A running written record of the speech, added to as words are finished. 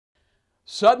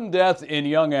Sudden death in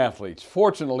young athletes,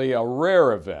 fortunately a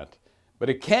rare event, but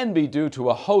it can be due to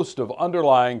a host of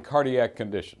underlying cardiac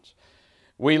conditions.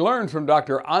 We learned from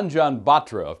Dr. Anjan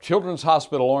Batra of Children's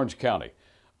Hospital Orange County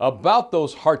about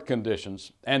those heart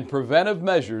conditions and preventive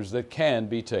measures that can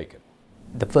be taken.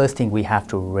 The first thing we have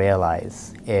to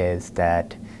realize is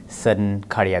that sudden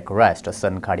cardiac arrest or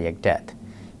sudden cardiac death,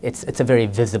 it's a very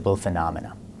visible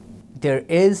phenomenon. There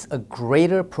is a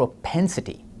greater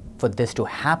propensity for this to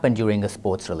happen during a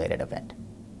sports-related event.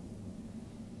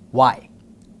 Why?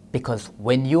 Because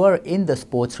when you are in the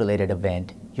sports-related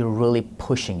event, you're really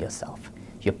pushing yourself.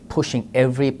 You're pushing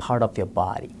every part of your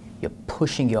body. You're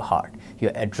pushing your heart.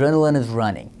 Your adrenaline is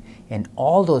running. And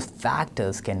all those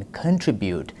factors can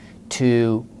contribute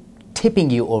to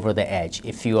tipping you over the edge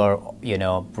if you are,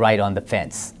 right on the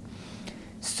fence.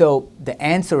 So the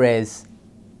answer is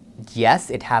yes,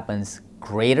 it happens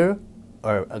greater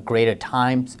or a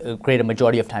greater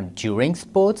majority of time during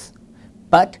sports,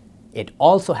 but it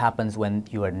also happens when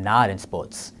you are not in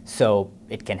sports. So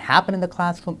it can happen in the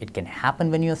classroom, it can happen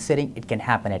when you're sitting, it can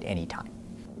happen at any time.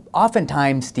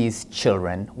 Oftentimes these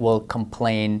children will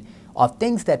complain of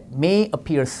things that may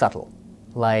appear subtle,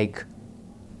 like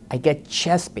I get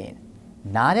chest pain,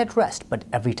 not at rest, but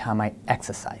every time I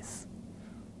exercise.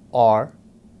 Or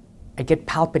I get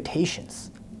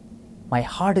palpitations. My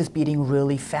heart is beating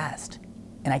really fast,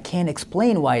 and I can't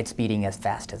explain why it's beating as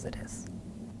fast as it is.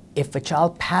 If a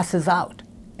child passes out,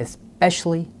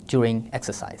 especially during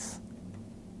exercise.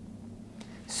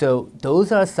 So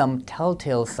those are some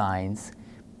telltale signs,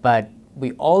 but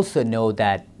we also know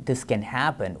that this can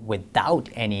happen without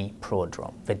any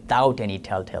prodrome, without any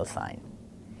telltale sign.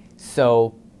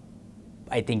 So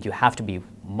I think you have to be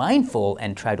mindful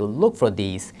and try to look for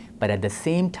these, but at the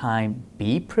same time,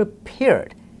 be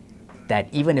prepared that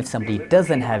even if somebody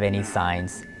doesn't have any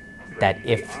signs, that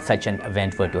if such an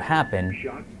event were to happen,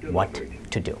 what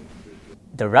to do.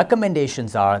 The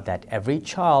recommendations are that every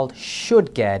child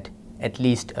should get at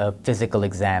least a physical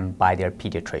exam by their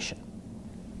pediatrician.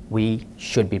 We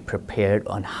should be prepared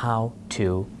on how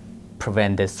to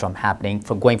prevent this from happening,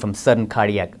 from going from sudden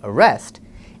cardiac arrest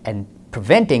and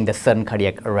preventing the sudden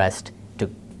cardiac arrest to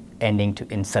ending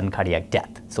in sudden cardiac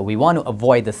death. So we want to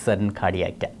avoid the sudden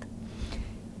cardiac death.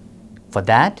 For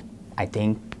that, I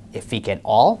think if we can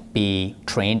all be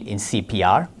trained in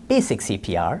CPR, basic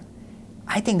CPR,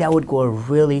 I think that would go a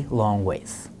really long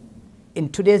ways. In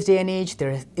today's day and age,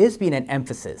 there has been an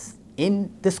emphasis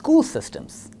in the school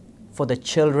systems for the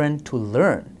children to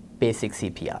learn basic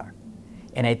CPR.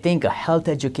 And I think a health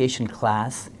education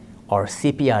class or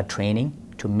CPR training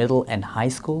to middle and high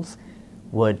schools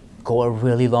would go a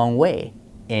really long way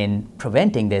in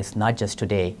preventing this, not just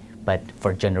today, but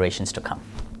for generations to come.